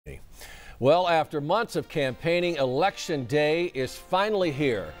Well, after months of campaigning, Election Day is finally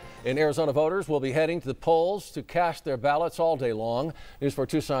here. And Arizona voters will be heading to the polls to cast their ballots all day long. News 4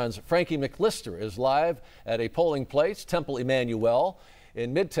 Tucson's Frankie McLister is live at a polling place, Temple Emmanuel,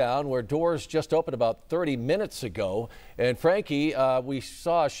 in Midtown, where doors just opened about 30 minutes ago. And Frankie, we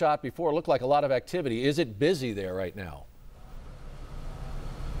saw a shot before. It looked like a lot of activity. Is it busy there right now?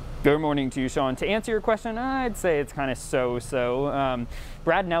 Good morning to you, Sean. To answer your question, I'd say it's kind of so-so.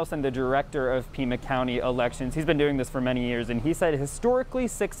 Brad Nelson, the director of Pima County elections, he's been doing this for many years, and he said historically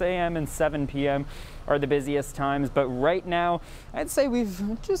 6 a.m. and 7 p.m. are the busiest times, but right now I'd say we've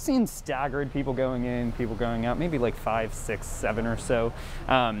just seen staggered, people going in, people going out, maybe like 5, 6, 7 or so.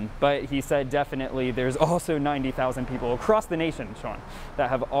 But he said definitely there's also 90,000 people across the nation, Sean, that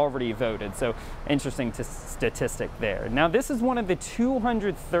have already voted. So interesting statistic there. Now this is one of the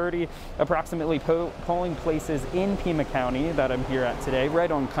 230 approximately polling places in Pima County that I'm here at today, right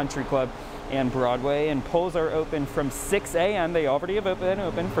on Country Club and Broadway, and polls are open from 6 a.m. They already have been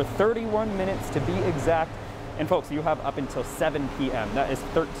open for 31 minutes to be exact. And folks, you have up until 7 p.m. That is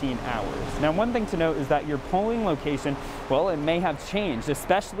 13 hours. Now, one thing to note is that your polling location, well, it may have changed,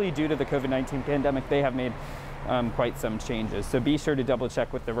 especially due to the COVID-19 pandemic. They have made quite some changes. So be sure to double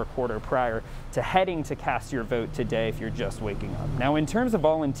check with the recorder prior to heading to cast your vote today if you're just waking up. Now, in terms of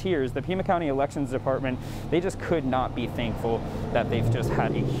volunteers, the Pima County Elections Department, they just could not be thankful that they've just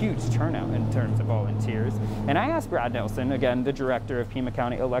had a huge turnout in terms of volunteers. And I asked Brad Nelson, again, the director of Pima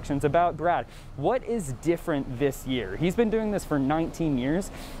County Elections, about, Brad, what is different this year? He's been doing this for 19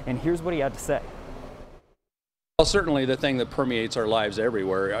 years, and here's what he had to say. Well, certainly the thing that permeates our lives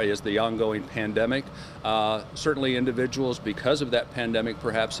everywhere is the ongoing pandemic. Certainly individuals, because of that pandemic,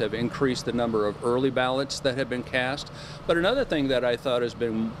 perhaps have increased the number of early ballots that have been cast. But another thing that I thought has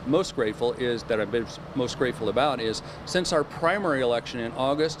been most grateful about is since our primary election in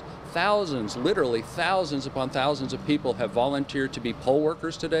August, thousands, literally thousands upon thousands of people have volunteered to be poll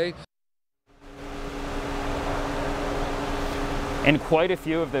workers today. And quite a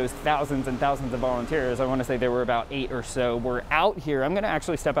few of those thousands and thousands of volunteers, I want to say there were about 8 or so, were out here. I'm going to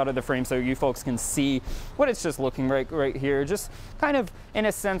actually step out of the frame so you folks can see what it's just looking right here. Just kind of, in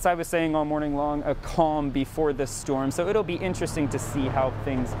a sense, I was saying all morning long, a calm before the storm. So it'll be interesting to see how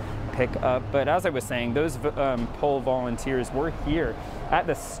things pick up. But as I was saying, those poll volunteers were here at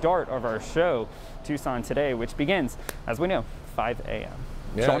the start of our show, Tucson Today, which begins, as we know, 5 a.m.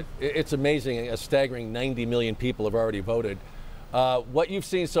 Yeah, Sean? It's amazing. A staggering 90 million people have already voted. What you've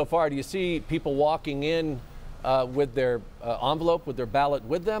seen so far, do you see people walking in with their envelope, with their ballot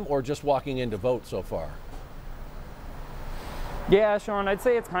with them, or just walking in to vote so far? Yeah, Sean, I'd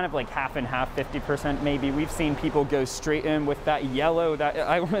say it's kind of like half and half, 50% maybe. We've seen people go straight in with that yellow,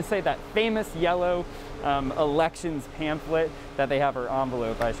 I want to say that famous yellow elections pamphlet that they have, or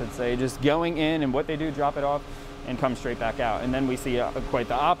envelope, I should say, just going in, and what they do, drop it off and come straight back out. And then we see quite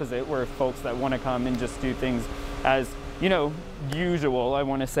the opposite, where folks that want to come and just do things as, you know, usual, I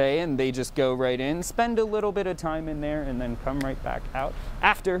want to say, and they just go right in, spend a little bit of time in there, and then come right back out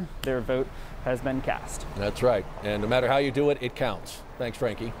after their vote has been cast. That's right. And no matter how you do it, it counts. Thanks,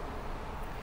 Frankie.